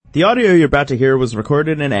The audio you're about to hear was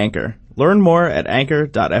recorded in Anchor. Learn more at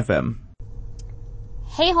anchor.fm.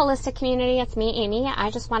 Hey Holistic Community, it's me, Amy.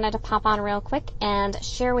 I just wanted to pop on real quick and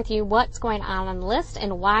share with you what's going on the list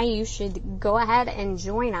and why you should go ahead and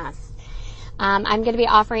join us. I'm going to be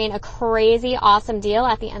offering a crazy awesome deal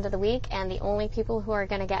at the end of the week, and the only people who are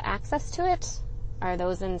going to get access to it are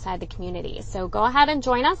those inside the community. So go ahead and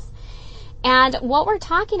join us. And what we're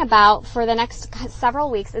talking about for the next several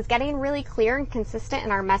weeks is getting really clear and consistent in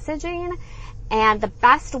our messaging. And the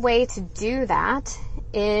best way to do that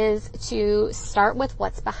is to start with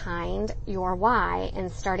what's behind your why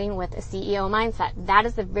and starting with a CEO mindset. That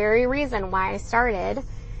is the very reason why I started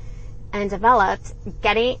and developed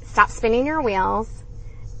Stop Spinning Your Wheels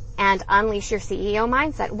and Unleash Your CEO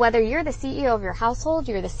Mindset. Whether you're the CEO of your household,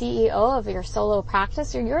 you're the CEO of your solo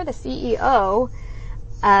practice, or you're the CEO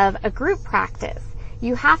of a group practice,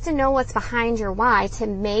 you have to know what's behind your why to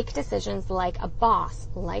make decisions like a boss,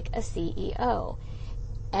 like a CEO.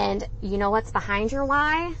 And you know what's behind your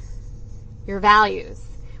why? Your values.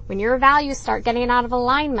 When your values start getting out of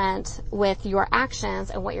alignment with your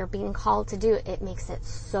actions and what you're being called to do, it makes it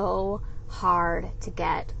so hard to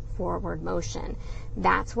get forward motion.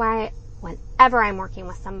 That's why whenever I'm working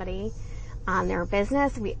with somebody on their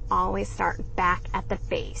business, we always start back at the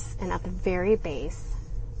base. And at the very base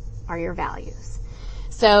are your values.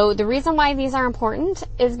 So the reason why these are important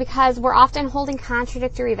is because we're often holding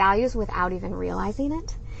contradictory values without even realizing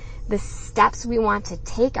it. The steps we want to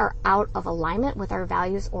take are out of alignment with our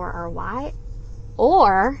values or our why,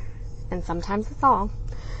 and sometimes it's all,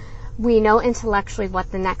 we know intellectually what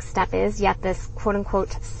the next step is, yet this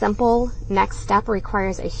quote-unquote simple next step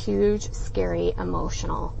requires a huge, scary,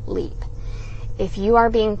 emotional leap. If you are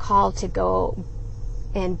being called to go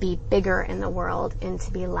and be bigger in the world and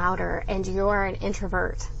to be louder, and you're an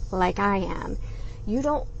introvert like I am, you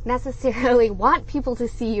don't necessarily want people to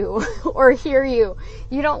see you or hear you.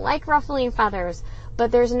 You don't like ruffling feathers,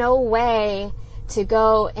 but there's no way to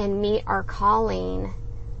go and meet our calling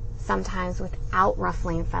sometimes without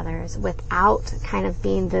ruffling feathers, without kind of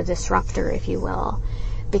being the disruptor, if you will,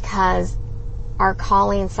 because our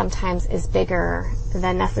calling sometimes is bigger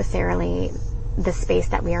than necessarily the space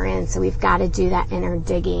that we are in. So we've got to do that inner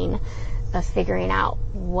digging of figuring out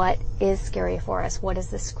what is scary for us. What is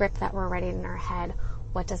the script that we're writing in our head?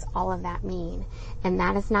 What does all of that mean? And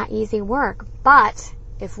that is not easy work. But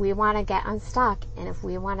if we want to get unstuck and if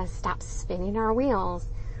we want to stop spinning our wheels,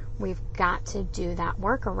 we've got to do that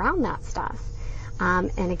work around that stuff.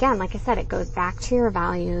 And again, like I said, it goes back to your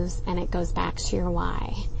values and it goes back to your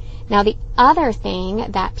why. Now, the other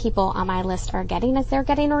thing that people on my list are getting is they're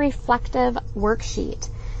getting a reflective worksheet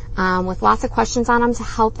with lots of questions on them to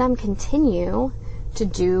help them continue to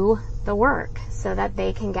do the work so that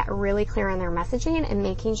they can get really clear in their messaging and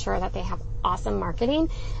making sure that they have awesome marketing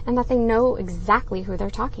and that they know exactly who they're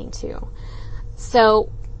talking to. So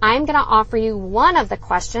I'm going to offer you one of the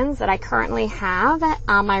questions that I currently have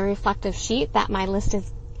on my reflective sheet that my list is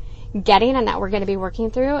getting and that we're going to be working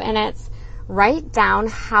through, and it's write down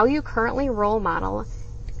how you currently role model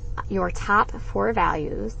your top 4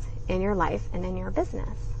 values in your life and in your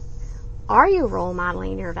business. Are you role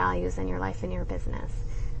modeling your values in your life and your business?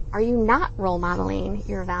 Are you not role modeling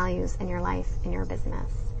your values in your life and your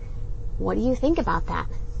business? What do you think about that?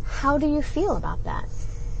 How do you feel about that?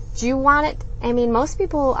 Do you want it? I mean, most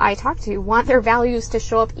people I talk to want their values to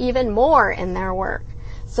show up even more in their work.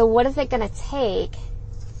 So what is it going to take?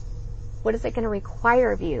 What is it going to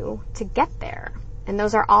require of you to get there? And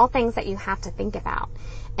those are all things that you have to think about.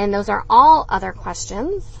 And those are all other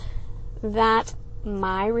questions that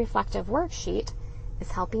my reflective worksheet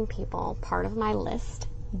is helping people, part of my list,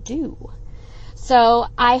 do. So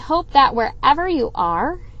I hope that wherever you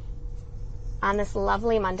are on this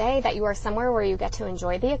lovely Monday, that you are somewhere where you get to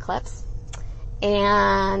enjoy the eclipse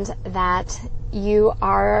and that you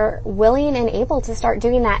are willing and able to start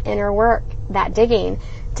doing that inner work, that digging,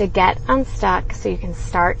 to get unstuck so you can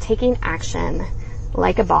start taking action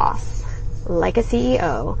like a boss, like a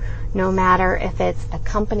CEO, no matter if it's a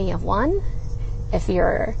company of one, if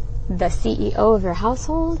you're the CEO of your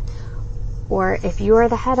household, or if you are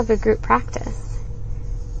the head of a group practice.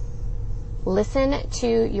 Listen to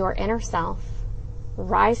your inner self,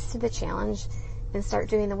 rise to the challenge, and start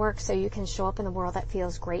doing the work so you can show up in the world that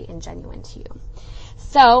feels great and genuine to you.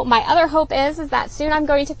 So my other hope is that soon I'm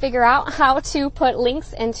going to figure out how to put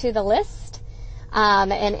links into the list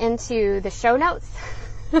and into the show notes.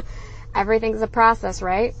 Everything's a process,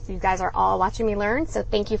 right? You guys are all watching me learn, so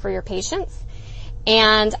thank you for your patience.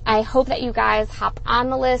 And I hope that you guys hop on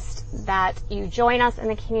the list, that you join us in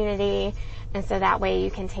the community, and so that way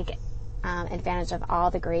you can take advantage of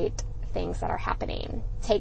all the great things that are happening. Take